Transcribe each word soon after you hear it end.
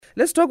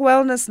Let's talk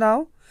wellness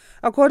now.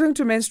 According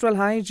to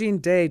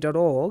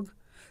menstrualhygieneday.org,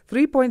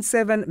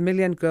 3.7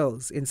 million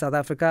girls in South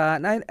Africa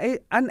are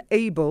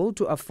unable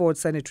to afford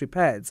sanitary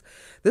pads.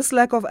 This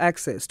lack of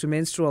access to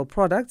menstrual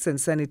products and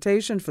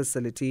sanitation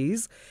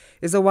facilities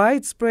is a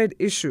widespread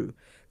issue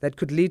that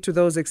could lead to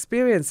those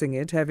experiencing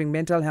it having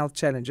mental health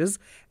challenges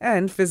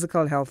and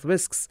physical health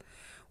risks.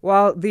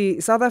 While the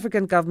South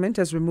African government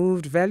has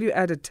removed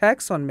value-added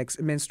tax on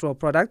menstrual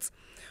products,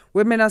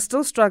 women are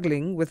still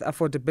struggling with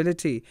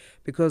affordability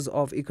because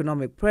of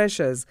economic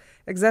pressures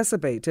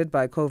exacerbated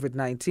by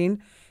COVID-19.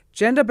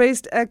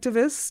 Gender-based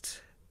violence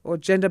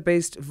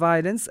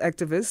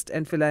activist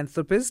and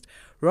philanthropist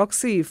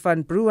Roxy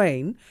Van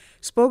Bruwaene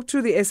spoke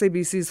to the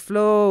SABC's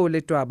Flo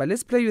Letwaba.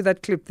 Let's play you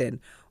that clip then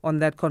on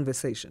that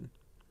conversation.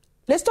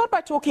 Let's start by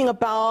talking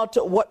about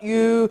what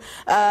you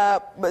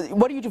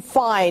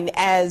define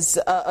as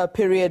a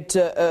period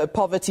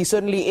poverty.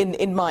 Certainly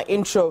in my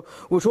intro,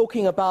 we're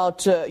talking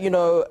about, a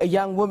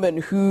young woman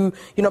who,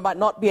 might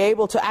not be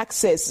able to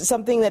access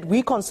something that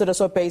we consider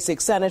so basic,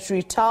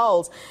 sanitary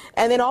towels.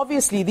 And then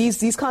obviously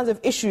these kinds of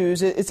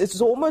issues, it's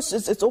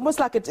almost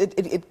like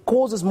it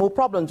causes more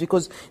problems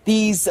because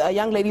these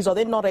young ladies are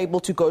then not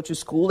able to go to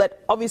school. That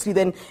obviously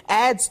then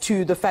adds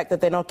to the fact that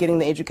they're not getting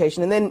the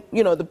education. And then,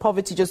 the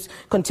poverty just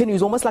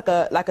continues almost like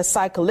a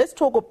cycle. Let's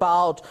talk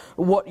about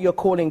what you're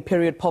calling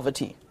period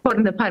poverty.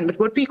 Pardon the pun, but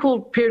what we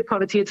call period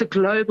poverty, it's a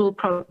global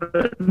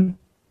problem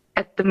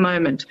at the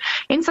moment.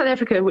 In South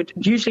Africa,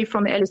 usually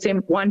from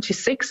LSM 1 to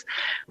 6,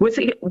 with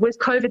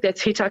COVID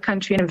that's hit our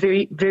country in a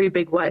very, very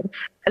big way.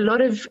 A lot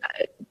of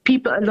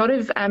people,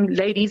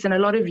 ladies and a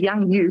lot of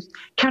young youth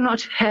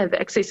cannot have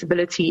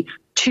accessibility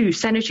to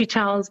sanitary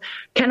towels,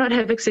 cannot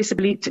have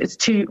accessibility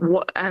to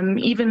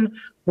even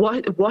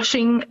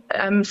washing.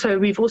 So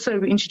we've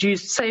also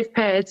introduced safe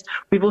pads.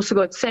 We've also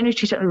got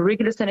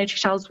regular sanitary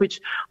towels,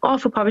 which are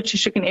for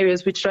poverty-stricken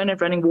areas which don't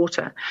have running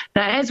water.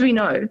 Now, as we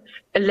know,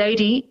 a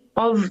lady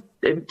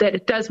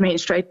that does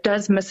menstruate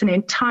does miss an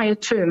entire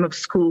term of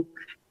school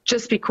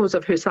just because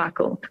of her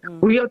cycle.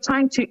 We are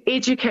trying to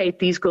educate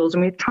these girls,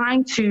 and we're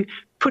trying to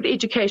put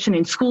education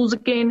in schools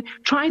again,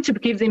 trying to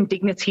give them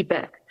dignity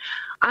back.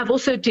 I've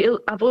also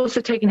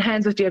taken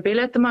hands with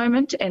Diabella at the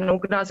moment and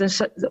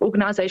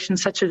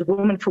organizations such as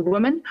Women for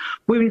Women,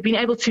 where we've been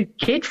able to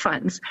get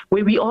funds,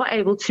 where we are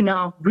able to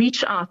now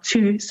reach out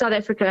to South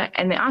Africa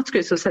and the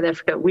outskirts of South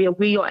Africa, where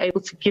we are able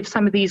to give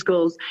some of these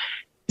girls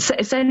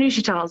sanitary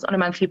towels on a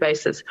monthly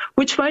basis,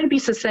 which won't be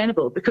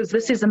sustainable because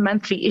this is a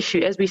monthly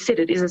issue. As we said,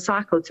 it is a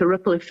cycle, it's a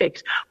ripple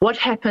effect. What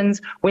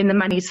happens when the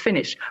money's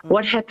finished?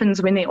 What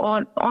happens when there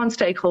aren't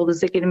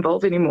stakeholders that get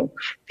involved anymore?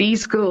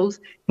 These girls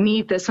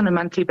need this on a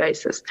monthly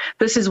basis.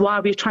 This is why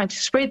we're trying to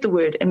spread the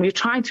word and we're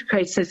trying to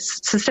create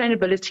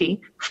sustainability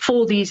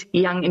for these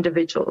young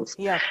individuals.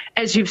 Yeah.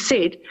 As you've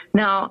said,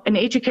 now an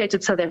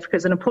educated South Africa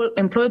is an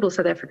employable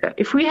South Africa.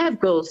 If we have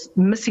girls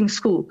missing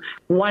school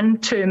one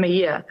term a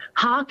year,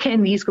 how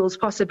can these girls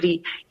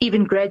possibly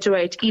even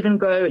graduate, even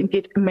go and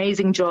get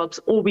amazing jobs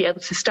or be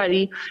able to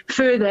study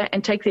further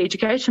and take their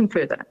education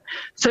further?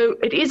 So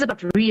it is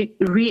about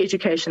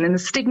re-education, and the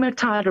stigma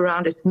tied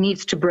around it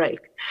needs to break.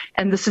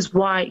 And this is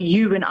why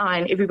you and I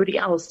and everybody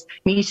else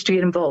needs to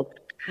get involved.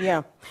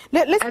 Yeah.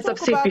 As I've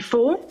said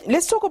before,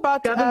 let's talk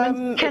about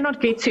government cannot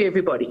get to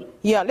everybody.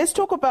 Yeah, let's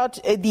talk about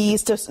the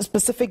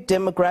specific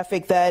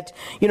demographic that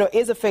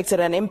is affected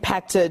and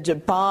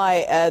impacted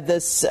by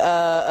this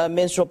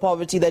menstrual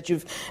poverty that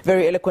you've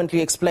very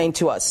eloquently explained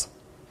to us.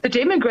 The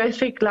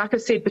demographic, like I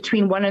said,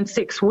 between 1 and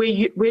 6, where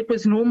it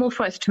was normal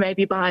for us to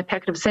maybe buy a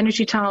packet of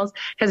sanitary towels,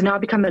 has now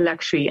become a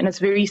luxury, and it's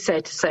very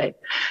sad to say.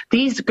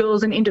 These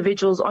girls and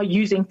individuals are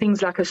using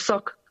things like a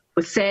sock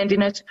with sand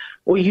in it,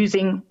 or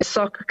using a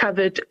sock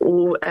covered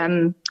or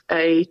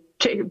a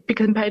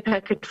pick and pay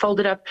packet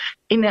folded up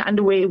in their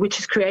underwear, which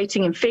is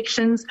creating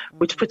infections,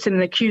 which puts them in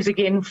the queues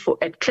again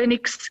at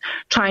clinics,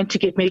 trying to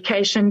get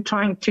medication,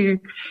 trying to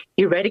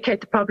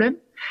eradicate the problem.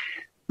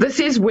 This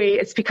is where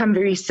it's become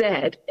very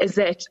sad, is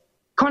that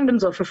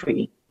condoms are for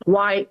free.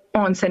 Why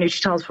aren't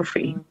sanitary towels for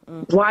free?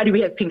 Why do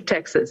we have pink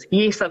taxes?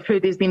 Yes, I've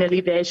heard there's been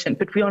alleviation,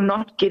 but we are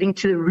not getting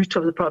to the root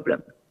of the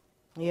problem.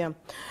 Yeah.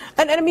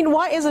 And I mean,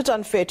 why is it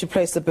unfair to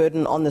place the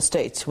burden on the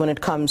state when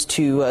it comes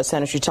to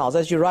sanitary towels?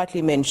 As you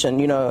rightly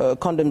mentioned,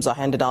 condoms are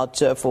handed out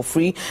for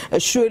free.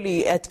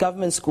 Surely at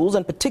government schools,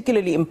 and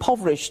particularly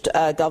impoverished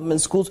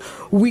government schools,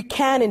 we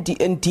can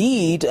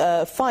indeed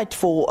fight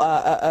for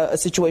a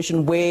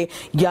situation where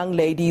young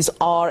ladies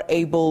are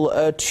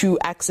able to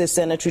access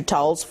sanitary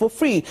towels for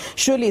free.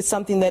 Surely it's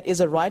something that is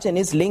a right and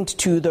is linked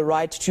to the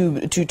right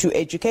to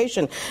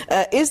education.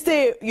 Is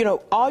there,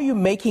 are you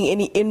making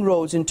any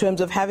inroads in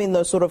terms of having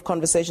those sort of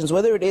conversations,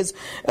 whether it is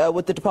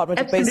with the Department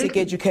of Basic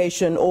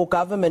Education or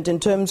government, in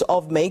terms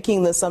of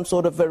making this some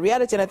sort of a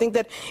reality? And I think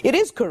that it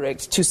is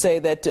correct to say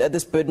that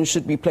this burden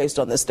should be placed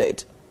on the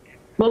state.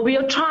 Well, we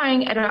are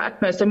trying at our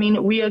utmost. I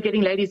mean, we are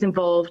getting ladies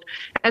involved.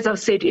 As I've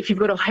said, if you've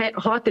got a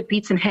heart that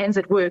beats and hands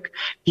that work,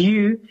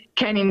 you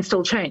can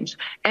instill change.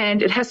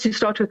 And it has to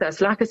start with us.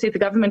 Like I said, the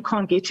government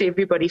can't get to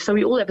everybody, so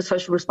we all have a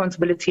social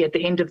responsibility at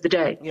the end of the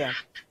day. Yeah.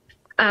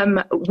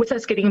 with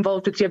us getting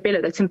involved with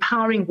Diabella, that's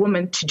empowering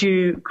women to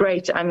do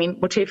great. I mean,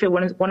 Motefe,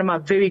 one of my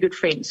very good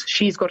friends,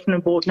 she's gotten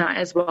on board now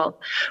as well.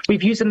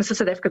 We've used the Mrs.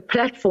 South Africa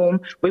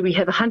platform where we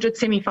have 100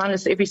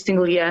 semi-finalists every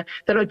single year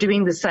that are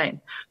doing the same.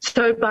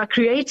 So by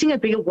creating a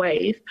bigger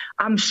wave,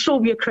 I'm sure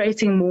we are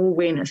creating more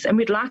awareness, and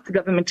we'd like the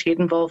government to get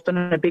involved on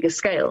a bigger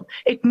scale.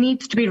 It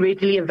needs to be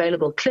readily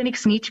available.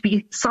 Clinics need to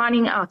be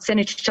signing out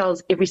sanitary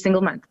towels every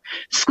single month.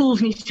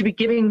 Schools need to be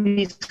giving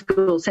these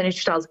girls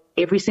sanitary towels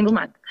every single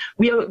month.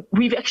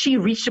 We've actually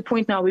reached a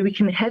point now where we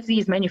can have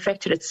these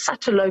manufactured at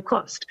such a low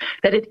cost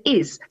that it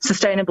is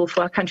sustainable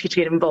for our country to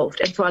get involved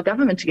and for our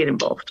government to get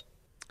involved.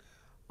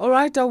 All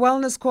right, our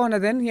Wellness Corner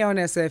then here on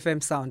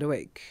SAFM Sound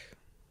Awake.